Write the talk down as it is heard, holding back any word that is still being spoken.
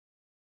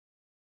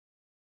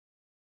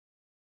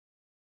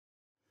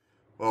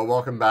Well,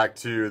 welcome back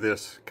to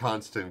this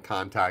Constant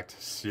Contact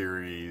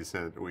series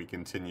that we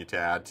continue to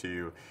add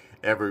to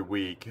every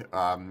week.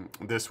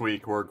 This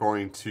week we're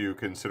going to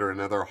consider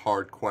another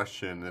hard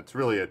question. It's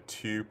really a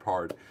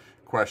two-part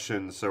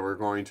question, so we're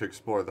going to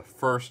explore the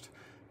first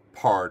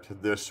part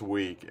this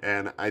week.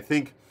 And I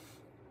think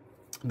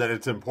that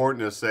it's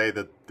important to say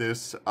that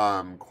this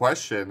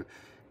question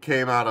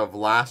came out of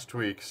last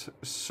week's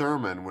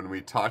sermon when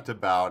we talked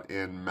about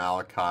in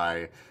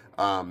Malachi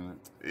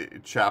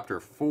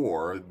chapter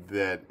 4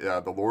 that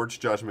the Lord's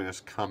judgment is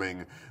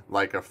coming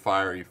like a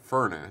fiery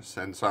furnace.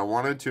 And so I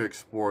wanted to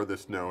explore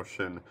this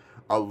notion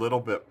a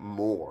little bit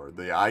more.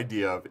 The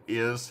idea of,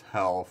 is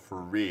hell for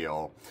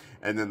real?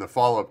 And then the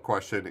follow-up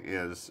question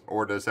is,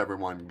 or does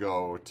everyone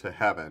go to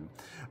heaven?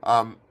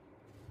 It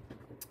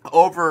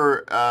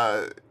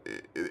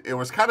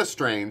was kind of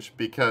strange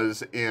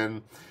because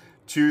in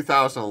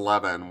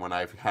 2011, when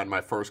I had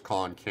my first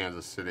call in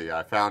Kansas City,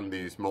 I found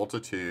these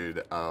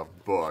multitude of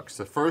books.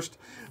 The first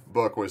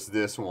book was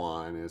this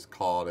one. It's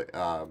called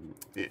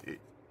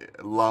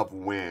Love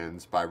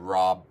Wins by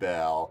Rob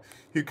Bell,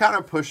 who kind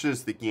of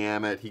pushes the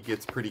gamut. He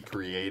gets pretty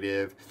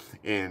creative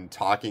in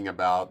talking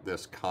about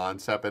this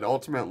concept, and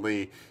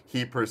ultimately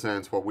he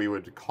presents what we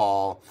would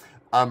call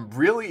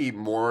really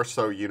more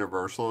so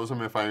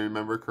universalism, if I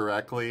remember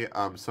correctly.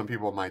 Some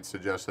people might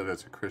suggest that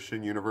it's a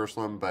Christian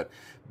universalism, but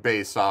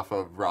based off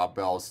of Rob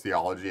Bell's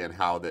theology and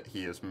how that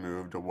he has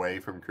moved away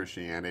from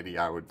Christianity,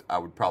 I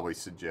would probably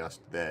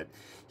suggest that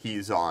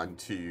he's on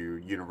to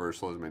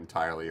universalism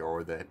entirely,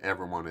 or that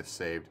everyone is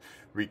saved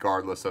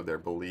regardless of their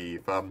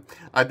belief.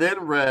 I then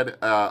read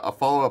a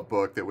follow-up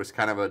book that was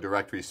kind of a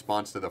direct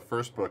response to the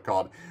first book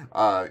called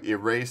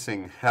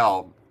Erasing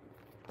Hell,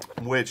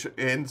 which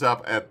ends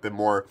up at the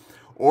more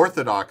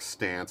orthodox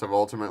stance of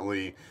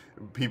ultimately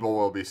people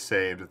will be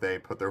saved if they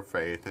put their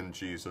faith in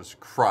Jesus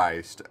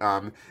Christ.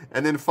 And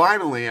then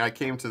finally, I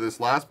came to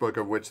this last book,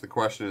 of which the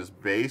question is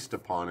based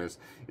upon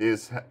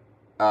is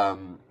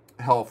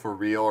hell for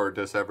real, or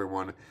does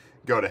everyone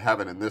go to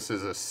heaven? And this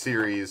is a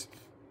series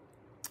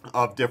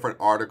of different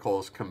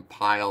articles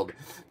compiled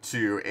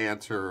to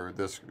answer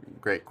this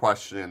great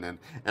question. And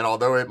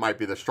although it might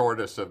be the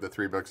shortest of the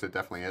three books, it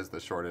definitely is the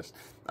shortest.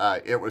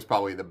 It was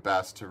probably the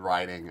best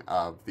writing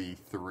of the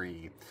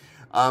three.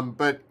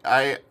 But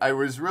I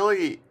was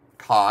really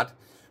caught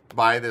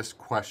by this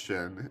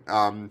question.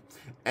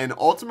 And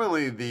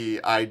ultimately the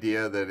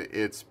idea that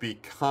it's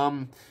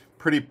become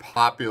pretty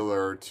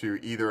popular to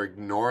either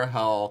ignore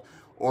hell,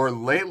 or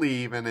lately,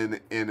 even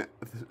in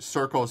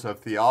circles of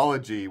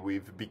theology,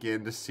 we've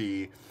begun to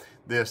see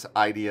this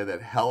idea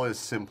that hell is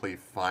simply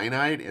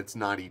finite, it's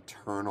not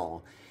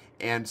eternal.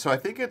 And so I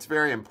think it's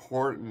very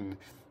important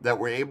that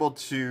we're able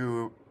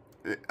to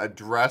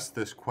address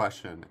this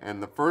question.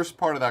 And the first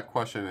part of that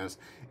question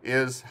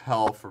is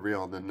hell for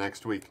real? And then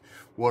next week,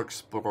 we'll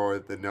explore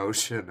the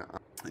notion,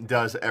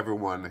 does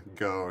everyone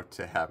go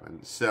to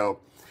heaven? So,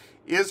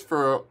 is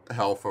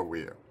hell for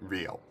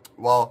real?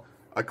 Well,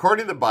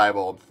 according to the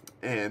Bible,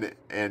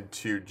 and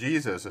to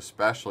Jesus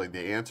especially,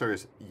 the answer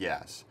is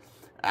yes,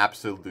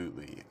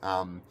 absolutely.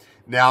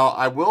 Now,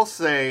 I will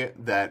say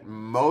that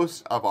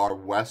most of our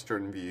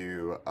Western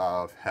view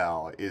of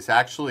hell is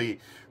actually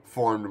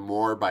formed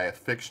more by a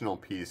fictional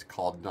piece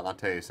called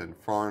Dante's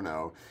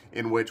Inferno,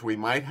 in which we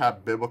might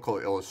have biblical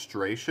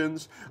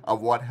illustrations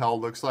of what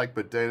hell looks like,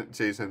 but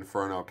Dante's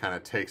Inferno kind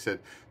of takes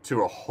it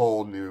to a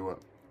whole new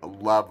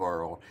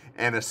level,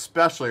 and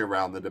especially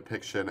around the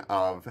depiction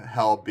of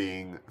hell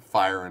being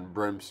fire and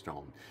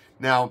brimstone.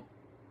 Now,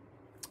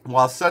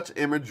 while such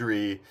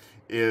imagery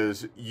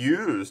is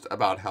used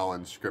about hell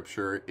in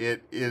Scripture,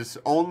 it is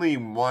only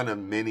one of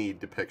many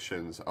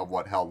depictions of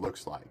what hell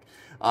looks like.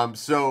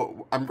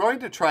 So I'm going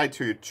to try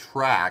to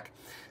track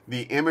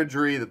the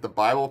imagery that the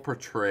Bible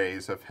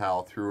portrays of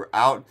hell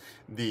throughout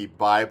the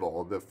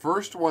Bible. The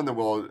first one that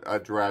we'll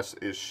address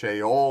is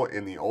Sheol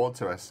in the Old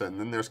Testament,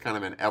 and then there's kind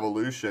of an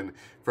evolution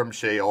from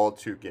Sheol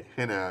to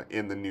Gehenna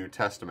in the New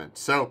Testament.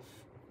 So,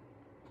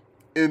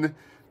 in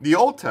the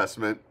Old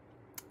Testament,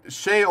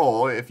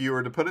 Sheol, if you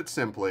were to put it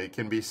simply,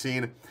 can be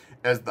seen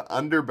as the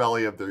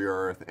underbelly of the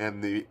earth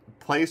and the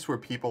place where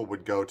people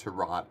would go to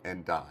rot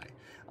and die.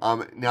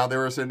 Now,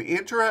 there is an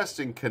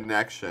interesting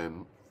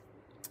connection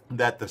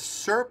that the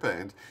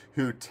serpent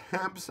who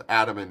tempts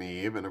Adam and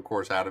Eve, and of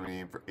course Adam and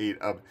Eve ate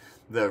of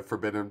the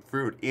forbidden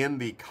fruit, in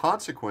the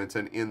consequence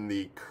and in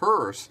the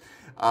curse,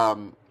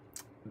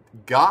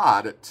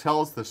 God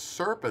tells the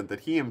serpent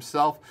that he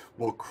himself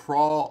will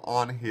crawl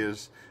on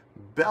his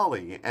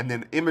belly. And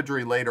then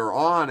imagery later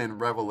on in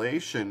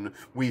Revelation,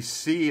 we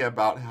see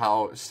about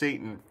how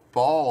Satan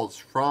falls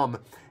from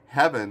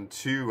heaven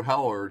to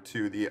hell, or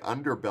to the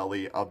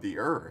underbelly of the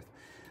earth.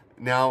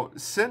 Now,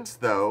 since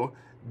though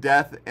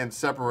death and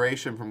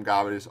separation from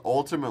God is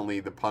ultimately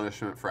the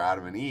punishment for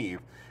Adam and Eve,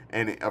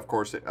 and of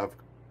course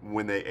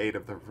when they ate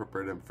of the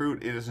forbidden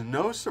fruit, it is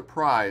no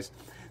surprise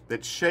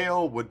that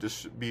Sheol would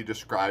be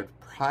described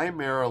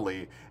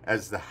primarily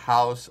as the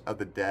house of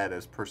the dead,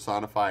 as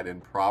personified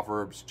in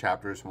Proverbs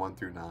chapters 1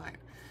 through 9.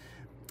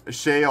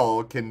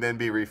 Sheol can then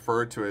be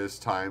referred to as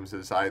times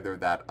as either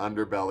that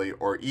underbelly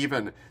or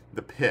even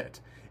the pit.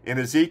 In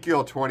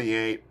Ezekiel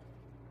 28,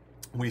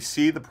 we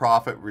see the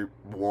prophet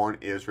warn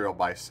Israel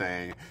by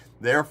saying,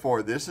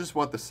 "Therefore, this is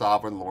what the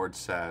sovereign Lord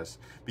says.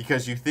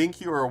 Because you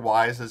think you are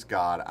wise as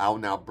God, I will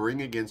now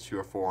bring against you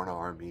a foreign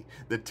army,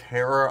 the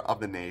terror of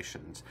the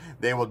nations.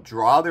 They will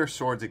draw their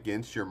swords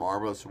against your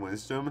marvelous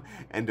wisdom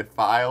and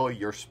defile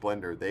your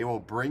splendor. They will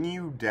bring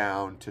you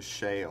down to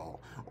Sheol,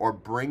 or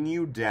bring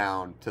you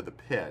down to the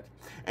pit,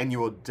 and you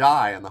will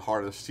die on the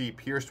heart of the sea,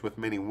 pierced with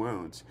many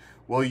wounds.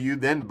 Will you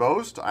then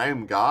boast, I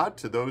am God,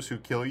 to those who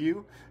kill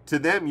you? To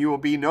them you will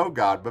be no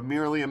God, but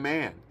merely a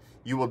man.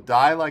 You will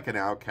die like an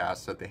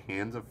outcast at the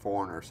hands of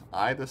foreigners.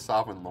 I, the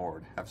sovereign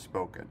Lord, have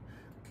spoken."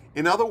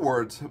 In other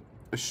words,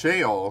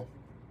 Sheol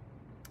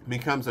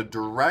becomes a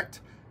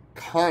direct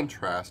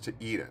contrast to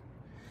Eden.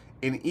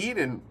 In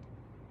Eden,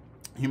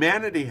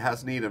 humanity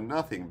has need of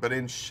nothing, but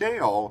in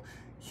Sheol,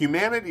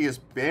 humanity is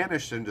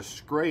banished in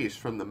disgrace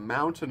from the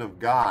mountain of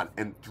God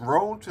and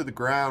thrown to the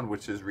ground,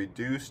 which is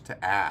reduced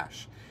to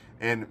ash.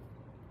 And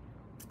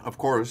of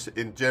course,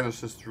 in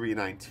Genesis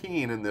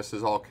 3:19, and this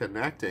is all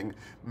connecting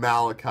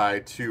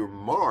Malachi to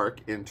Mark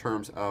in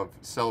terms of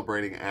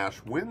celebrating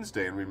Ash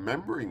Wednesday and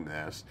remembering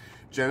this,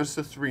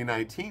 Genesis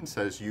 3:19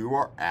 says, "You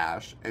are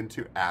ash, and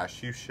to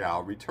ash you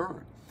shall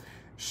return."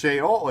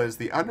 Sheol is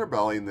the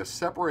underbelly, and the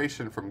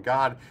separation from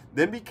God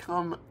then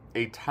become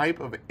a type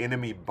of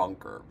enemy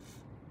bunker.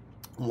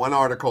 One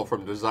article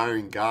from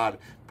Desiring God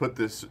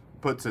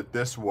puts it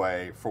this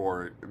way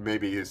for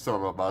maybe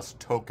some of us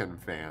Tolkien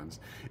fans.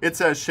 It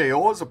says,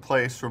 "Sheol is a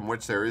place from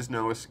which there is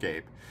no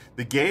escape.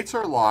 The gates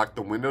are locked,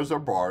 the windows are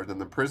barred,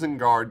 and the prison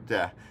guard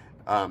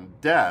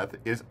death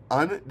is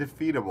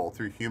undefeatable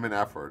through human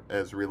effort,"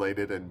 as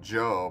related in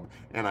Job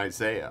and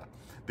Isaiah.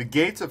 "The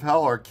gates of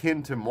hell are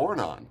kin to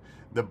Mornon,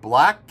 the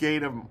black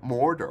gate of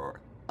Mordor,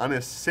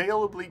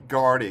 unassailably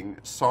guarding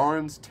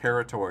Sauron's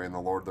territory in the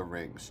Lord of the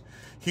Rings.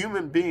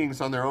 Human beings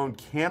on their own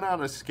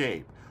cannot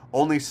escape.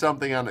 Only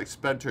something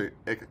unexpected,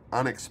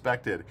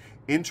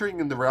 entering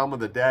in the realm of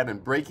the dead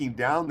and breaking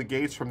down the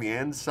gates from the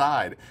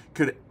inside,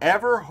 could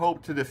ever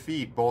hope to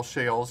defeat both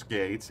Sheol's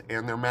gates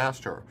and their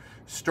master.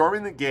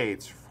 Storming the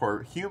gates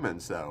for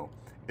humans, though,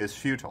 is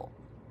futile."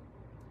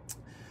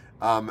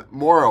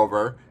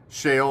 Moreover,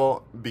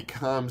 Sheol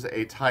becomes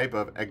a type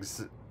of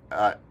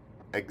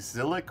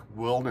exilic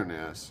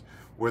wilderness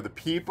where the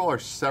people are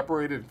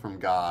separated from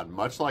God,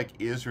 much like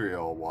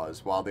Israel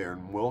was while they are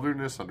in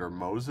wilderness under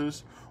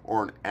Moses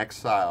or in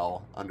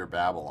exile under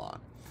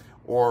Babylon.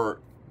 Or,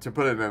 to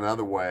put it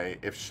another way,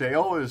 if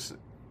Sheol is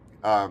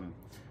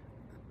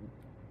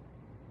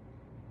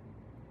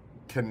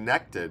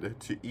connected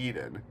to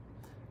Eden,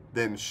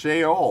 then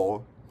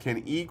Sheol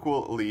can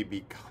equally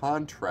be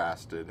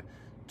contrasted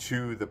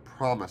to the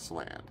Promised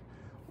Land.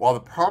 While the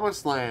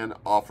Promised Land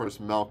offers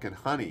milk and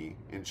honey,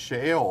 in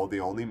Sheol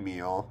the only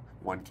meal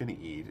one can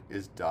eat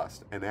is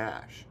dust and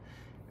ash.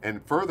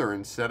 And further,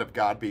 instead of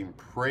God being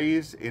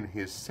praised in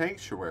his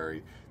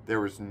sanctuary,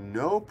 there is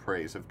no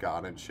praise of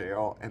God in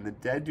Sheol, and the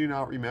dead do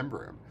not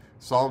remember him.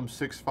 Psalm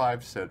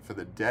 6:5 said, "For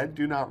the dead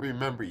do not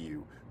remember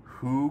you.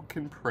 Who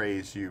can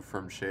praise you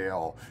from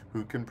Sheol?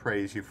 Who can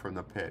praise you from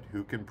the pit?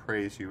 Who can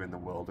praise you in the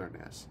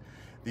wilderness?"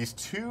 These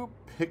two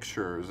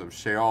pictures of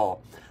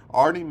Sheol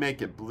already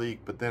make it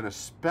bleak, but then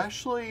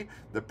especially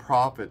the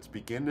prophets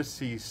begin to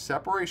see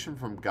separation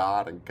from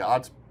God and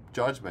God's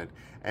judgment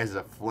as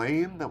a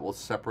flame that will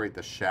separate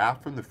the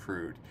shaft from the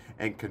fruit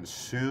and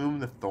consume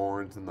the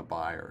thorns and the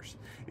briars.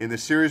 In the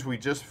series we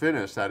just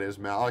finished, that is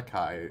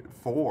Malachi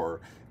 4,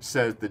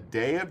 says the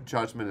day of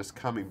judgment is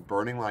coming,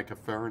 burning like a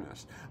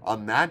furnace.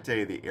 On that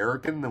day, the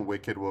arrogant and the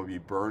wicked will be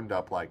burned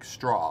up like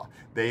straw.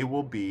 They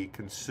will be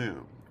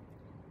consumed.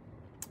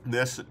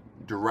 This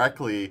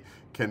directly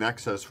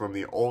connects us from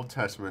the Old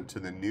Testament to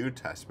the New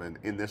Testament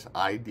in this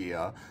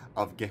idea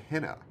of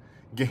Gehenna.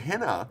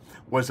 Gehenna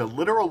was a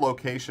literal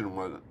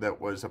location that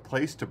was a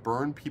place to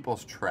burn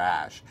people's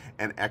trash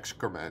and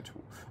excrement,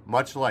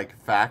 much like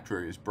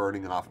factories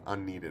burning off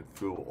unneeded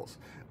fuels.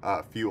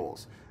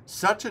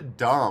 Such a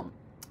dump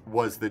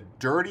was the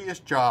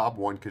dirtiest job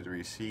one could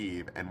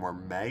receive, and where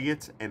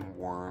maggots and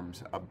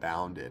worms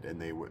abounded,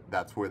 and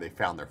that's where they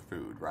found their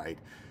food, right?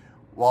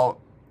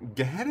 While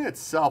Gehenna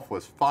itself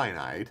was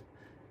finite,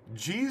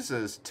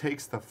 Jesus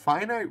takes the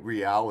finite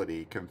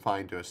reality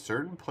confined to a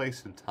certain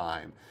place and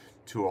time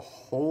to a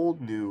whole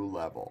new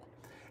level.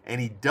 And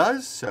he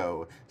does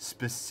so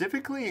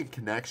specifically in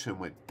connection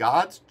with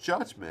God's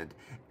judgment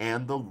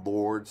and the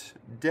Lord's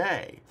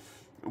day.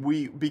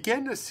 We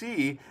begin to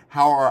see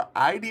how our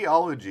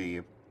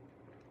ideology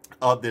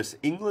of this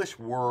English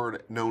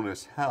word known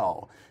as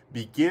hell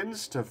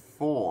begins to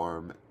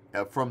form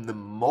from the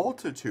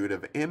multitude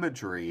of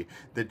imagery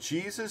that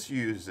Jesus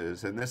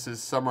uses, and this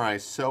is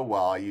summarized so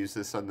well. I use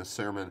this on the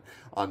sermon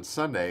on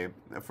Sunday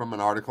from an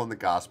article in the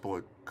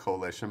Gospel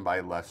Coalition by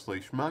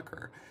Leslie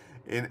Schmucker.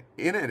 In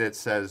it, it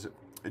says,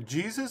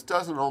 Jesus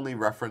doesn't only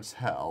reference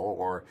hell,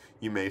 or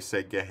you may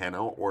say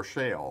Gehenna or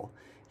Sheol.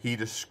 He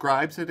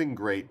describes it in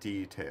great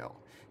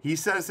detail. He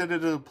says that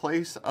it is a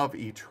place of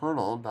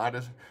eternal, not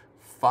as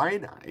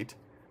finite,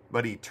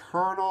 but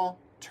eternal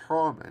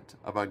torment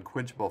of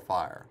unquenchable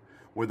fire,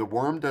 where the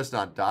worm does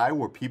not die,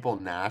 where people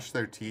gnash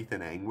their teeth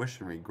in anguish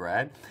and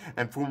regret,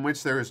 and from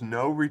which there is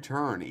no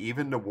return,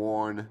 even to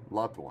warn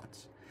loved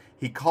ones.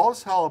 He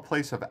calls hell a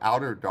place of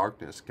outer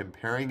darkness,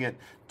 comparing it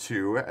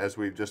to, as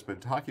we've just been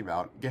talking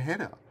about,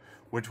 Gehenna,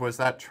 which was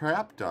that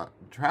trash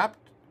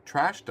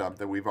dump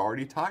that we've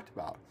already talked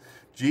about.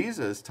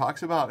 Jesus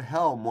talks about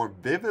hell more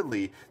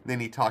vividly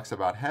than he talks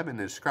about heaven,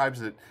 and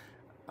describes it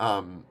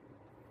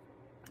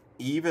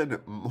even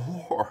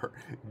more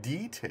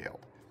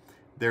detailed.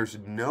 There's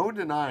no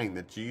denying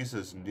that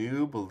Jesus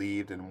knew,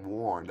 believed, and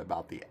warned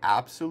about the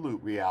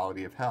absolute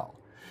reality of hell.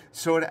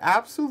 So it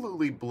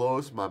absolutely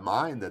blows my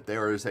mind that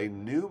there is a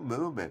new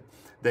movement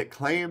that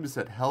claims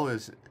that hell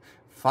is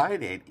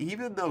finite,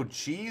 even though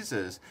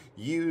Jesus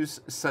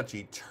used such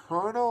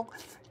eternal,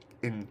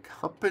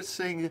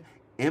 encompassing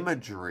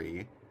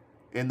imagery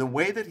in the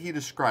way that he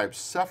describes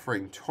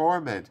suffering,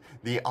 torment,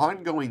 the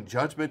ongoing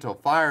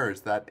judgmental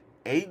fires, that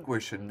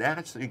anguish and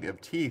gnashing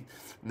of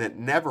teeth that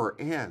never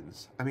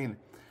ends. I mean,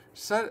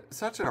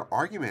 such an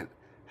argument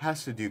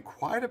has to do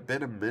quite a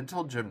bit of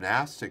mental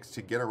gymnastics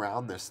to get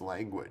around this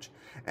language.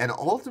 And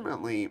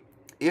ultimately,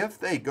 if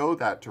they go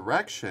that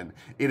direction,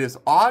 it is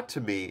odd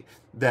to me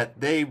that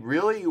they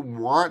really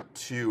want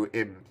to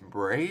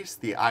embrace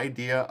the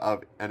idea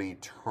of an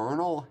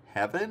eternal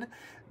heaven,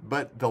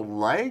 but the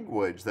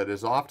language that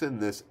is often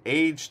this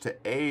age to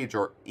age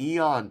or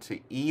eon to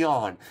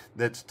eon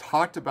that's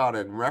talked about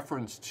in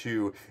reference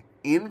to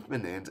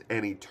infinite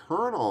and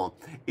eternal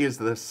is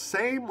the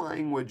same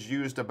language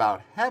used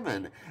about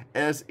heaven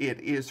as it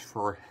is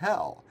for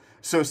hell.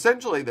 So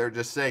essentially they're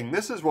just saying,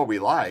 this is what we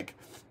like.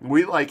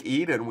 We like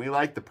Eden, we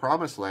like the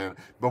promised land,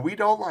 but we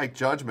don't like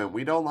judgment,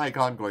 we don't like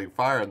ongoing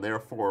fire, and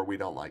therefore we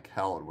don't like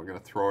hell, and we're going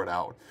to throw it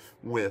out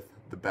with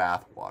the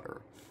bathwater.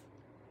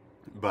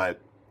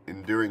 But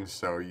in doing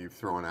so, you've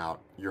thrown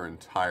out your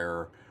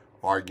entire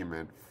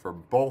argument for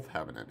both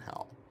heaven and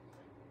hell.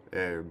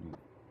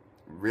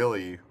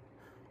 Really,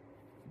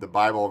 the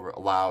Bible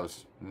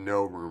allows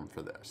no room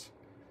for this.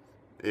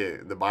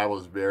 The Bible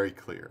is very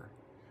clear.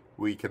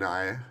 We can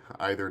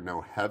either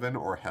know heaven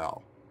or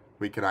hell.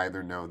 We can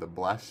either know the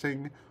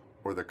blessing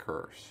or the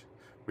curse.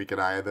 We can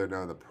either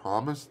know the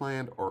promised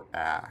land or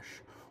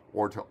ash,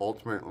 or to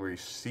ultimately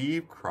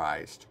receive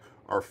Christ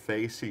or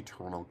face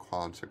eternal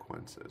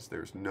consequences.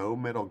 There's no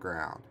middle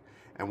ground.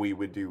 And we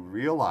would do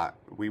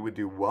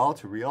well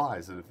to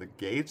realize that if the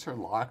gates are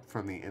locked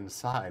from the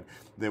inside,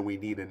 then we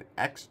need an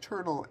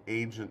external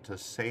agent to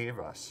save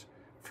us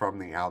from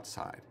the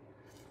outside.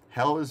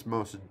 Hell is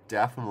most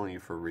definitely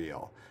for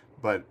real,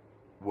 but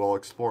we'll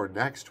explore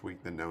next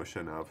week the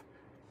notion of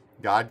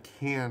God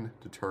can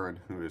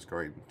determine who is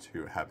going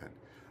to heaven.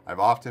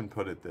 I've often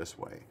put it this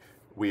way: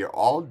 we are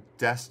all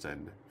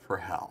destined for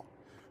hell.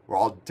 We're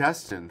all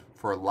destined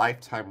for a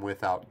lifetime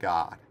without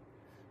God.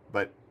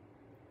 But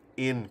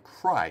in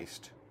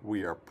Christ,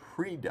 we are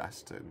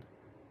predestined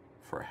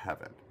for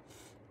heaven.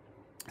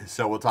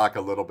 So we'll talk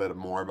a little bit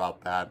more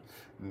about that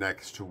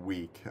next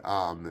week.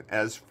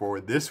 As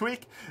for this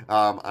week,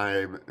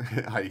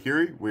 I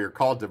hear we are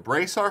called to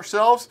brace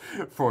ourselves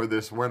for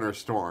this winter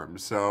storm.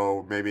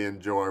 So maybe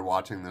enjoy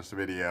watching this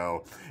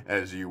video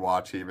as you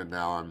watch. Even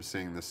now, I'm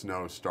seeing the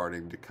snow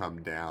starting to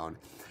come down.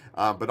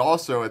 But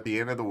also at the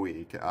end of the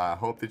week, I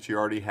hope that you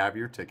already have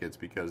your tickets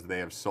because they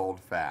have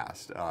sold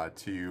fast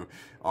to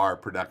our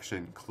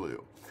production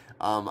Clue.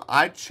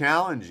 I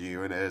challenge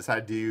you, and as I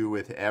do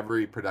with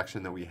every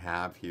production that we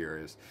have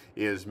here,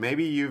 is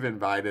maybe you've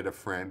invited a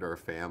friend or a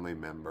family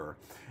member,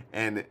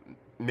 and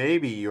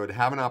maybe you would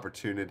have an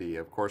opportunity.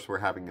 Of course, we're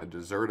having a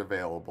dessert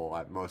available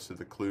at most of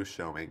the Clue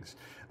showings,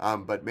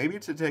 but maybe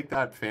to take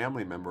that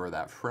family member or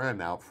that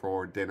friend out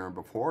for dinner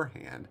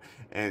beforehand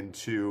and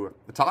to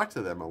talk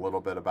to them a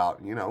little bit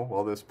about,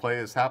 well, this play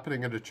is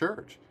happening at a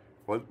church.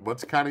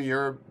 What's kind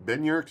of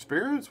been your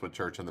experience with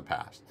church in the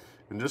past?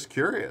 I'm just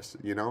curious,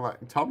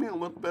 tell me a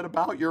little bit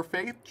about your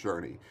faith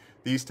journey,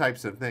 these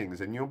types of things,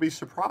 and you'll be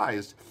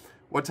surprised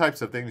what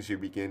types of things you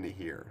begin to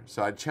hear.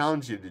 So I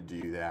challenge you to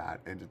do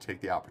that and to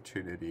take the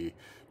opportunity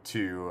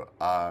to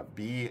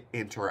be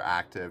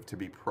interactive, to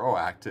be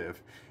proactive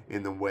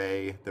in the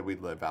way that we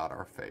live out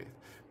our faith.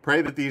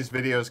 Pray that these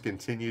videos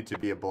continue to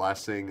be a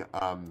blessing.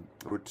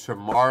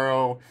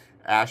 Tomorrow,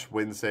 Ash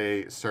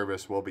Wednesday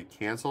service will be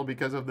canceled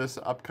because of this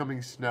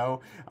upcoming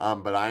snow,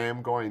 but I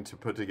am going to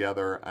put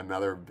together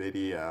another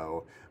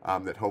video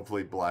that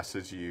hopefully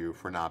blesses you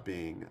for not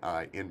being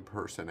in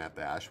person at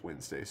the Ash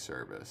Wednesday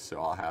service. So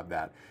I'll have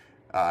that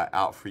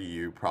out for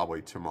you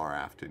probably tomorrow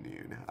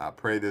afternoon.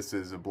 Pray this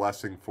is a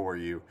blessing for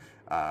you.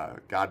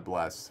 God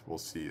bless. We'll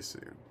see you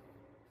soon.